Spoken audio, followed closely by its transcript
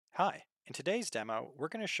Hi, in today's demo, we're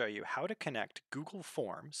going to show you how to connect Google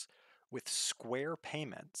Forms with Square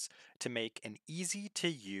Payments to make an easy to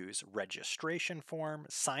use registration form,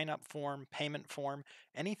 sign up form, payment form,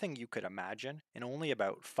 anything you could imagine in only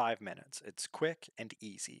about 5 minutes. It's quick and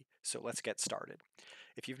easy. So let's get started.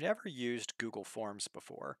 If you've never used Google Forms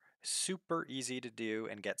before, super easy to do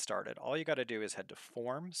and get started. All you got to do is head to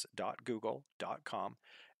forms.google.com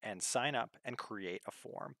and sign up and create a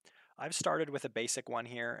form. I've started with a basic one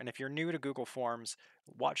here, and if you're new to Google Forms,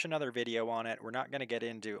 watch another video on it. We're not going to get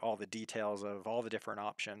into all the details of all the different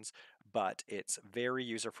options, but it's very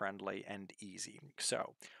user-friendly and easy.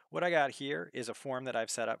 So what I got here is a form that I've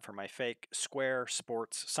set up for my fake Square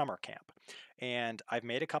Sports Summer Camp. And I've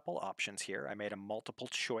made a couple options here. I made a multiple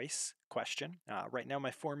choice question. Right now my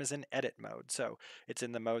form is in edit mode, so it's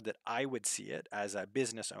in the mode that I would see it as a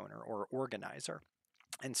business owner or organizer.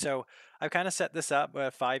 And so I've kind of set this up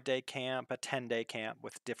a 5-day camp, a 10-day camp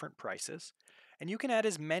with different prices. And you can add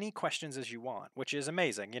as many questions as you want, which is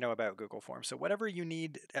amazing, about Google Forms. So whatever you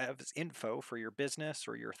need as info for your business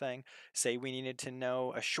or your thing, say we needed to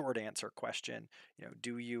know a short answer question,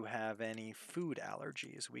 do you have any food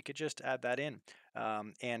allergies? We could just add that in,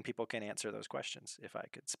 and people can answer those questions. If I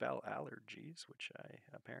could spell allergies, which I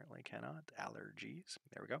apparently cannot, allergies,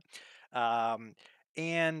 there we go.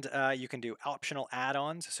 And you can do optional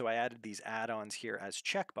add-ons. So I added these add-ons here as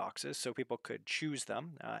checkboxes so people could choose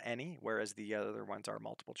them, any, whereas the other ones are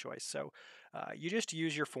multiple choice. So you just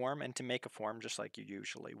use your form and to make a form just like you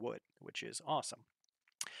usually would, which is awesome.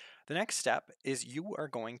 The next step is you are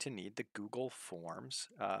going to need the Google Forms,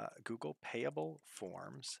 Google Payable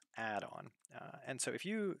Forms add-on. And so if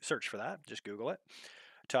you search for that, just Google it.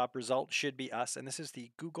 Top result should be us, and this is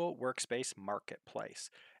the Google Workspace Marketplace.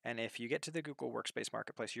 And if you get to the Google Workspace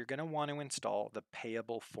Marketplace, you're going to want to install the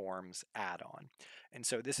Payable Forms add-on. And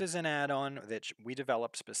so this is an add-on that we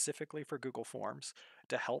developed specifically for Google Forms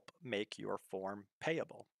to help make your form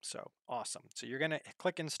payable. So awesome. So you're going to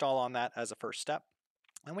click install on that as a first step.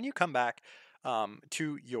 And when you come back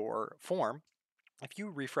to your form, if you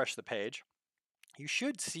refresh the page, you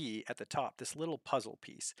should see at the top this little puzzle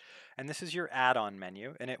piece. And this is your add-on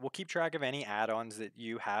menu, and it will keep track of any add-ons that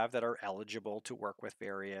you have that are eligible to work with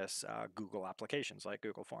various Google applications like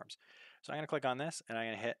Google Forms. So I'm going to click on this, and I'm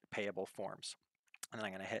going to hit Payable Forms. And then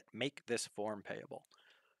I'm going to hit Make this form payable.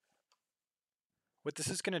 What this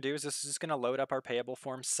is going to do is this is going to load up our Payable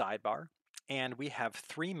Forms sidebar. And we have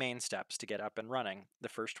three main steps to get up and running. The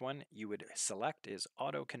first one you would select is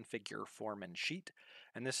Auto Configure Form and Sheet.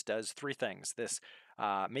 And this does three things. This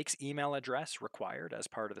makes email address required as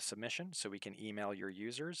part of the submission, so we can email your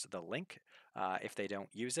users the link if they don't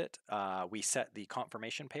use it. We set the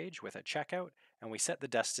confirmation page with a checkout, and we set the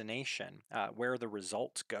destination where the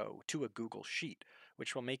results go to a Google Sheet,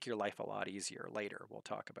 which will make your life a lot easier later. We'll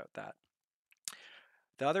talk about that.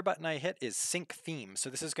 The other button I hit is Sync Theme.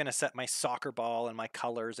 So this is going to set my soccer ball and my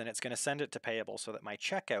colors, and it's going to send it to Payable so that my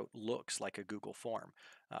checkout looks like a Google form,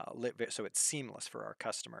 so it's seamless for our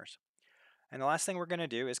customers. And the last thing we're going to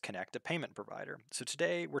do is connect a payment provider. So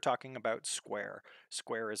today we're talking about Square.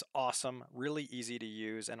 Square is awesome, really easy to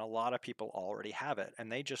use, and a lot of people already have it,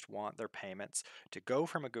 and they just want their payments to go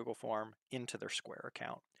from a Google form into their Square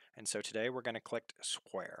account. And so today we're going to click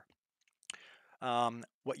Square.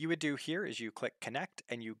 What you would do here is you click connect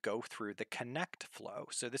and you go through the connect flow.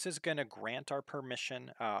 So this is going to grant our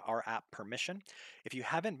permission, our app permission. If you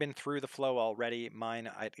haven't been through the flow already,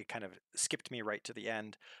 it kind of skipped me right to the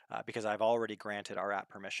end because I've already granted our app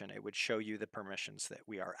permission. It would show you the permissions that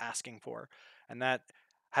we are asking for. And that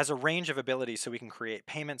has a range of abilities, so we can create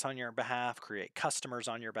payments on your behalf, create customers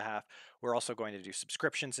on your behalf. We're also going to do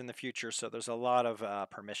subscriptions in the future, so there's a lot of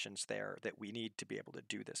permissions there that we need to be able to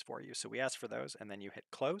do this for you. So we ask for those, and then you hit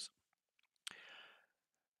close.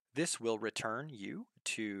 This will return you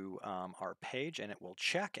to our page, and it will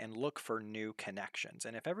check and look for new connections.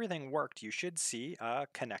 And if everything worked, you should see a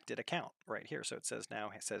connected account right here. So it says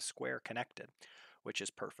Square connected, which is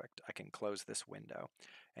perfect. I can close this window,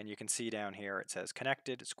 and you can see down here it says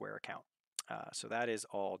connected Square account. So that is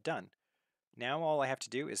all done. Now all I have to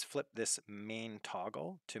do is flip this main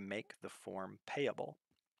toggle to make the form payable.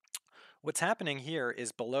 What's happening here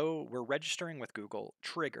is below, we're registering with Google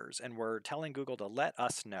triggers, and we're telling Google to let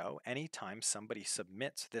us know anytime somebody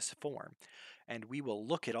submits this form. And we will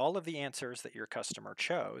look at all of the answers that your customer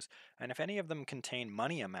chose, and if any of them contain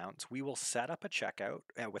money amounts, we will set up a checkout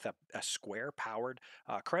with a Square powered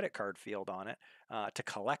credit card field on it to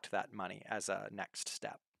collect that money as a next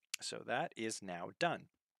step. So that is now done.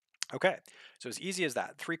 Okay, so as easy as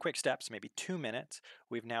that, 3 quick steps, maybe 2 minutes,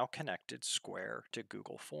 we've now connected Square to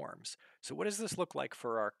Google Forms. So what does this look like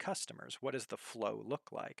for our customers? What does the flow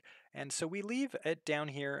look like? And so we leave it down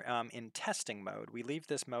here in testing mode. We leave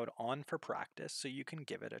this mode on for practice so you can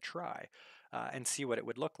give it a try and see what it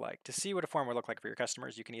would look like. To see what a form would look like for your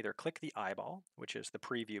customers, you can either click the eyeball, which is the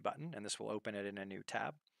preview button, and this will open it in a new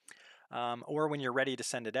tab. Or when you're ready to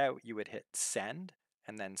send it out, you would hit send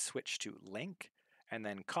and then switch to link and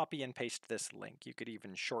then copy and paste this link. You could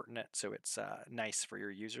even shorten it so it's nice for your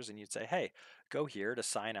users, and you'd say, hey, go here to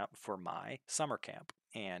sign up for my summer camp,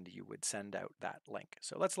 and you would send out that link.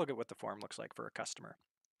 So let's look at what the form looks like for a customer.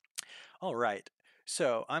 All right,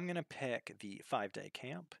 so I'm going to pick the 5-day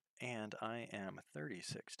camp, and I am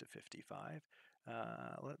 36 to 55.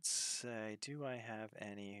 Let's say, do I have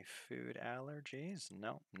any food allergies?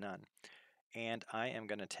 No, none. And I am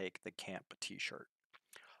going to take the camp t-shirt.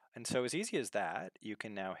 And so as easy as that, you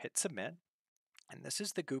can now hit submit. And this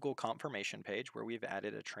is the Google confirmation page where we've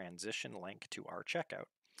added a transition link to our checkout.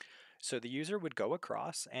 So the user would go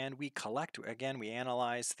across and we collect, again, we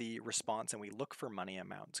analyze the response and we look for money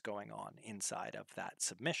amounts going on inside of that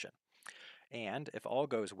submission. And if all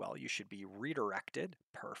goes well, you should be redirected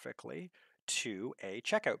perfectly to a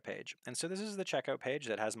checkout page. And so this is the checkout page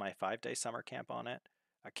that has my 5-day summer camp on it,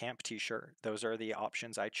 a camp t-shirt. Those are the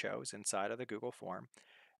options I chose inside of the Google form.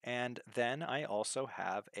 And then I also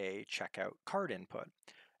have a checkout card input.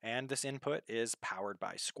 And this input is powered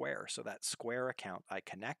by Square. So that Square account I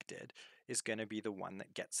connected is going to be the one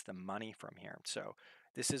that gets the money from here. So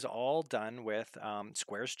this is all done with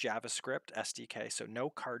Square's JavaScript SDK. So no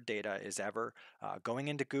card data is ever going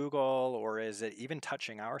into Google, or is it even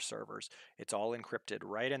touching our servers. It's all encrypted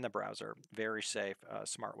right in the browser. Very safe,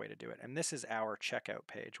 smart way to do it. And this is our checkout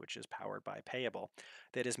page, which is powered by Payable,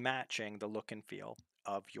 that is matching the look and feel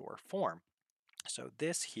of your form. So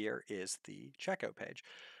this here is the checkout page.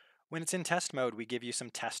 When it's in test mode, we give you some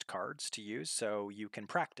test cards to use so you can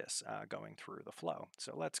practice going through the flow.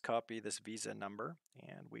 So let's copy this Visa number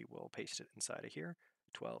and we will paste it inside of here,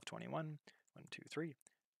 1221 123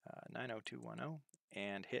 90210,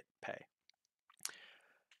 and hit pay.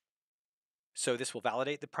 So this will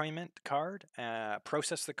validate the payment card,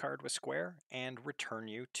 process the card with Square, and return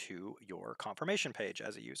you to your confirmation page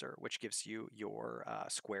as a user, which gives you your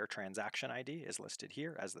Square transaction ID is listed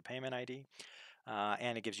here as the payment ID.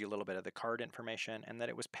 And it gives you a little bit of the card information and that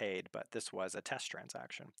it was paid, but this was a test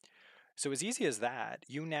transaction. So as easy as that,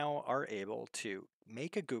 you now are able to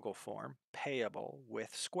make a Google form payable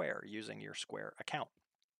with Square using your Square account.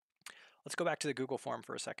 Let's go back to the Google form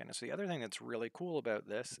for a second. So the other thing that's really cool about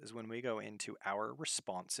this is when we go into our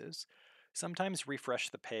responses, sometimes refresh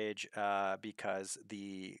the page because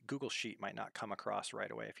the Google Sheet might not come across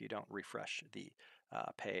right away if you don't refresh the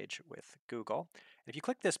page with Google. If you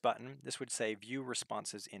click this button, this would say View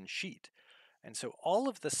Responses in Sheet. And so all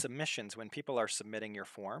of the submissions, when people are submitting your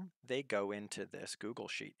form, they go into this Google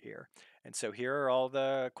Sheet here. And so here are all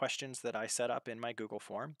the questions that I set up in my Google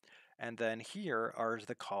form. And then here are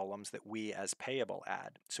the columns that we as Payable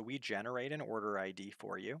add. So we generate an order ID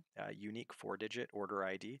for you, a unique 4-digit order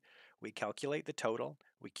ID. We calculate the total,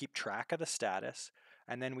 we keep track of the status,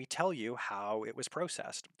 and then we tell you how it was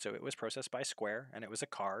processed. So it was processed by Square and it was a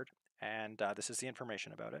card, and this is the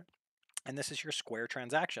information about it. And this is your Square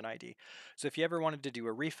transaction ID. So if you ever wanted to do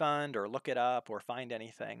a refund or look it up or find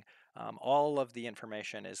anything, all of the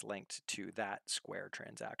information is linked to that Square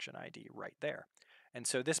transaction ID right there. And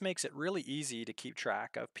so this makes it really easy to keep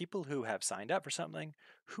track of people who have signed up for something,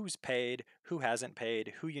 who's paid, who hasn't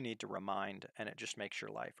paid, who you need to remind, and it just makes your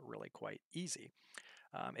life really quite easy.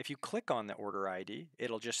 If you click on the order ID,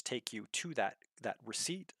 it'll just take you to that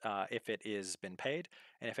receipt if it is been paid.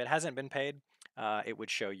 And if it hasn't been paid, it would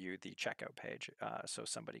show you the checkout page so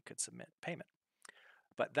somebody could submit payment.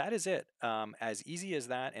 But that is it. As easy as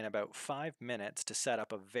that, in about 5 minutes to set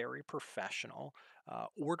up a very professional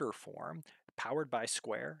order form powered by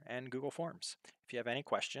Square and Google Forms. If you have any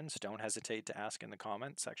questions, don't hesitate to ask in the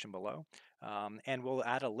comments section below. And we'll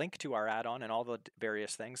add a link to our add-on and all the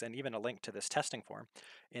various things, and even a link to this testing form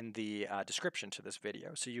in the description to this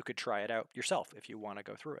video, so you could try it out yourself if you want to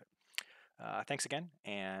go through it. Thanks again,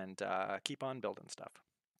 and keep on building stuff.